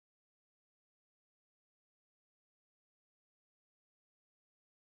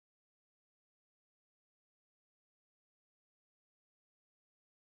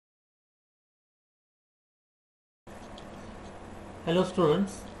Hello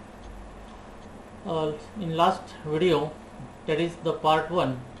students, in last video, that is the part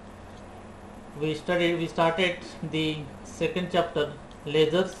 1, we started the second chapter,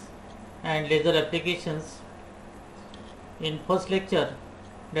 lasers and laser applications. In first lecture,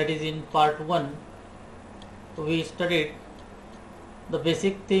 that is in part 1, we studied the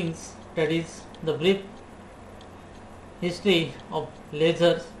basic things, that is the brief history of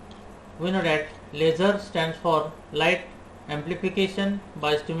lasers. We know that laser stands for light amplification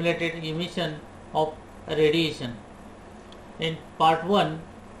by stimulated emission of radiation. In part 1,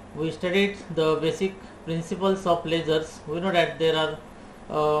 we studied the basic principles of lasers. We know that there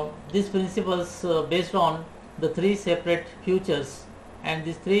are these principles based on the three separate features, and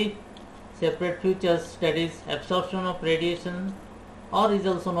these three separate features, that is absorption of radiation, or is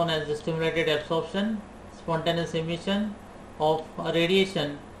also known as stimulated absorption, spontaneous emission of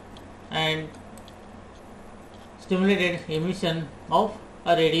radiation, and stimulated emission of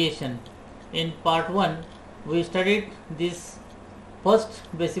a radiation. In part 1, we studied this first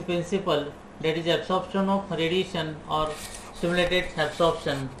basic principle, that is absorption of radiation or stimulated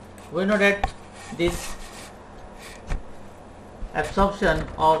absorption. We know that this absorption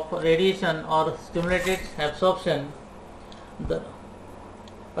of radiation or stimulated absorption, the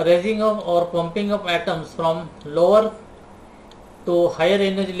raising of or pumping of atoms from lower to higher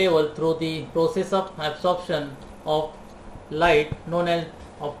energy level through the process of absorption of light known as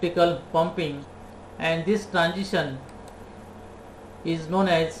optical pumping, and this transition is known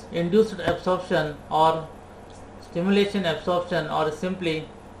as induced absorption or stimulation absorption or simply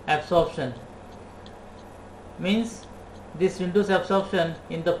absorption. Means this induced absorption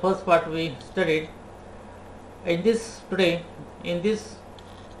in the first part we studied. In this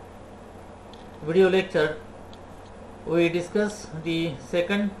video lecture, we discuss the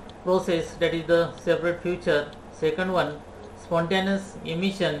second process, that is the separate feature. Second one, spontaneous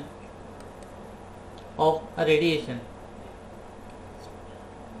emission of a radiation.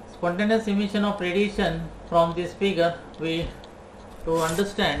 Spontaneous emission of radiation, from this figure we to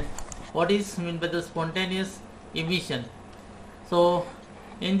understand what is meant by the spontaneous emission. So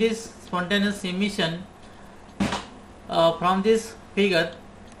in this spontaneous emission, from this figure,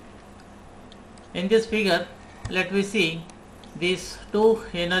 in this figure, let me see these two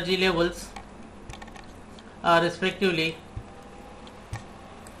energy levels are respectively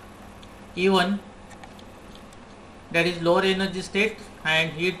E1, that is lower energy state,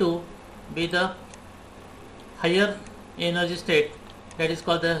 and E2 be the higher energy state, that is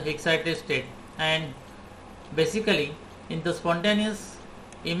called the excited state. And basically in the spontaneous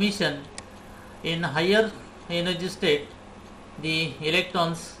emission in higher energy state, the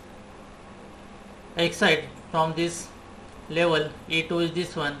electrons excite from this level E2 is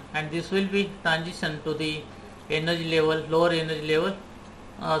this one, and this will be transition to the energy level, lower energy level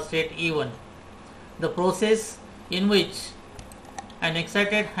state E1. The process in which an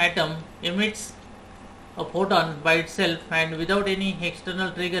excited atom emits a photon by itself and without any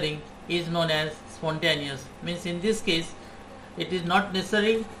external triggering is known as spontaneous. Means in this case it is not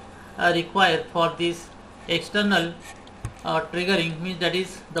necessarily required for this external triggering, means that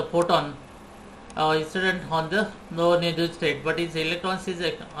is the photon incident on the lower energy state, but its electrons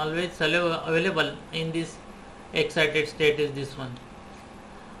is always available in this excited state is this one.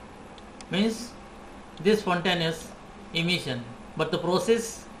 Means this spontaneous emission, but the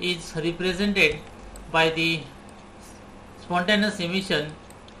process is represented by the spontaneous emission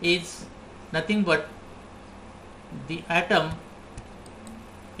is nothing but the atom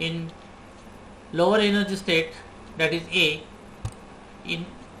in lower energy state, that is A, in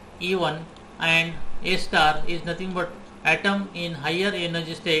E1, and A star is nothing but atom in higher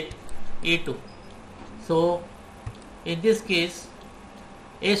energy state E2. So in this case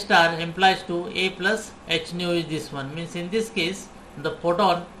A star implies to A plus H nu is this one. Means in this case the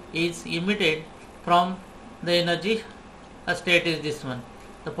photon is emitted from the energy state is this one.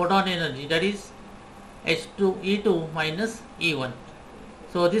 The photon energy, that is H2 E2 minus E1.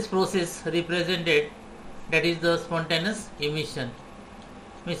 So this process represented, that is the spontaneous emission.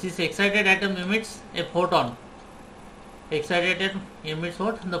 Means this excited atom emits a photon. Excited atom emits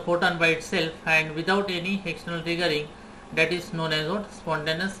what? The photon by itself and without any external triggering, that is known as what?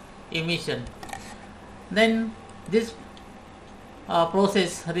 Spontaneous emission. Then this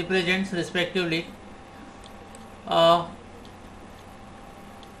process represents respectively,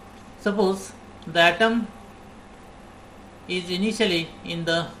 suppose the atom is initially in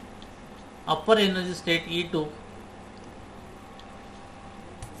the upper energy state E2.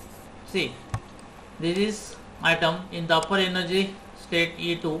 See, this is atom in the upper energy state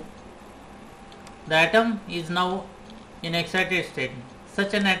E2. The atom is now in excited state.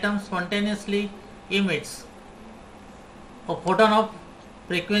 Such an atom spontaneously emits a photon of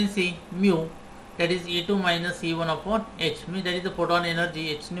frequency mu, that is E2 minus E1 upon h, means that is the photon energy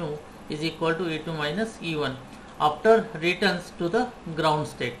h nu is equal to E2 minus E1 after returns to the ground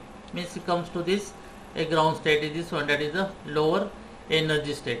state, means it comes to this a ground state is this one, that is the lower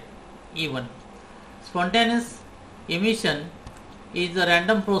energy state E1. Spontaneous emission is a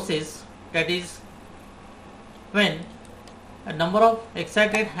random process, that is when a number of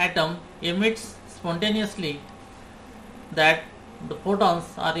excited atom emits spontaneously, that the photons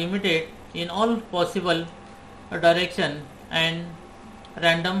are emitted in all possible direction and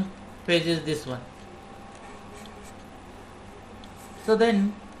random phases this one. So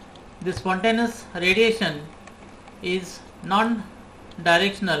then the spontaneous radiation is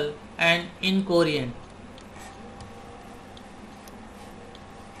non-directional and incoherent.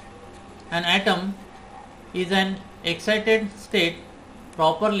 An atom is an excited state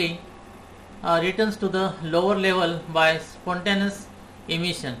properly returns to the lower level by spontaneous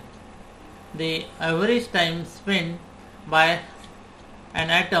emission. The average time spent by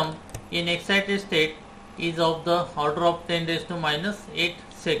an atom in excited state is of the order of 10 raised to minus 8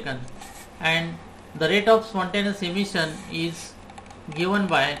 seconds, and the rate of spontaneous emission is given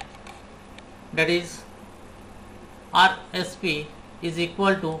by, that is RSP is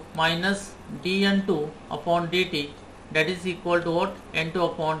equal to minus dN2 upon dt, that is equal to what,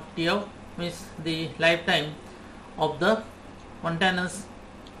 N2 upon T of, means the lifetime of the spontaneous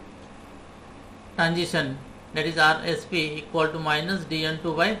transition, that is RSP equal to minus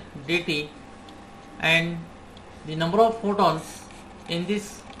dN2 by dt, and the number of photons in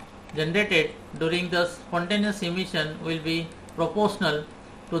this generated during the spontaneous emission will be proportional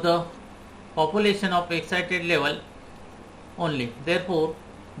to the population of excited level only. Therefore,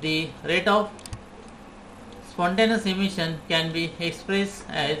 the rate of spontaneous emission can be expressed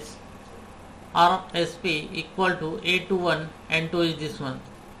as RSP equal to A21, N2 is this one.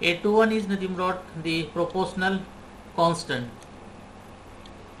 A21 is nothing but the proportional constant,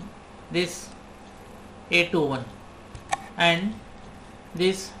 this A21, and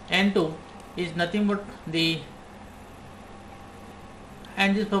this N2 is nothing but the,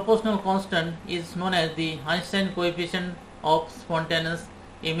 and this proportional constant is known as the Einstein coefficient of spontaneous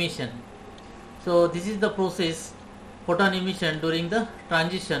emission. So this is the process photon emission during the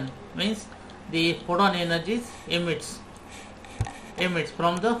transition, means the photon energy emits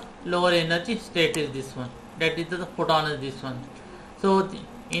from the lower energy state is this one, that is the photon is this one. So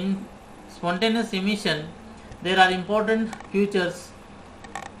in spontaneous emission there are important features.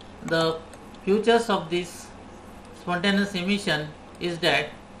 The features of this spontaneous emission is that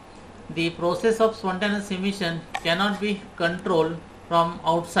the process of spontaneous emission cannot be controlled from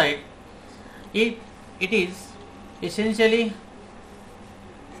outside. It is essentially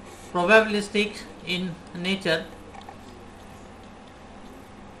probabilistic in nature.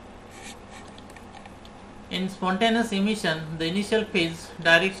 In spontaneous emission, the initial phase,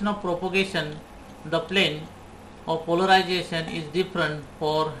 direction of propagation, the plane of polarization is different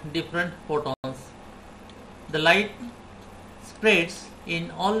for different photons. The light spreads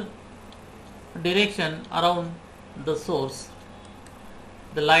in all direction around the source.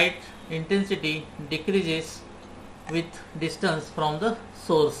 The light intensity decreases with distance from the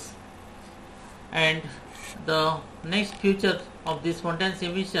source. And the next feature of this spontaneous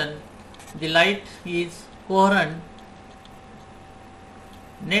emission, the light is coherent.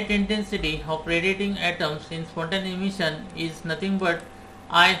 Net intensity of radiating atoms in spontaneous emission is nothing but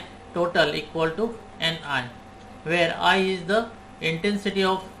I total equal to Ni, where I is the intensity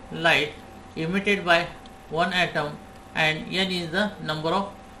of light emitted by one atom and N is the number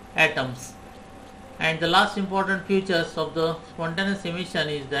of atoms. And the last important features of the spontaneous emission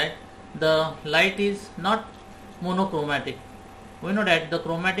is that the light is not monochromatic. We know that the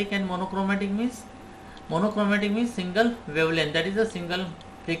chromatic and monochromatic means single wavelength, that is a single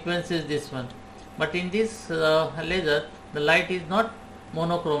frequency is this one, but in this laser the light is not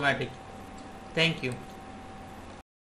monochromatic. Thank you.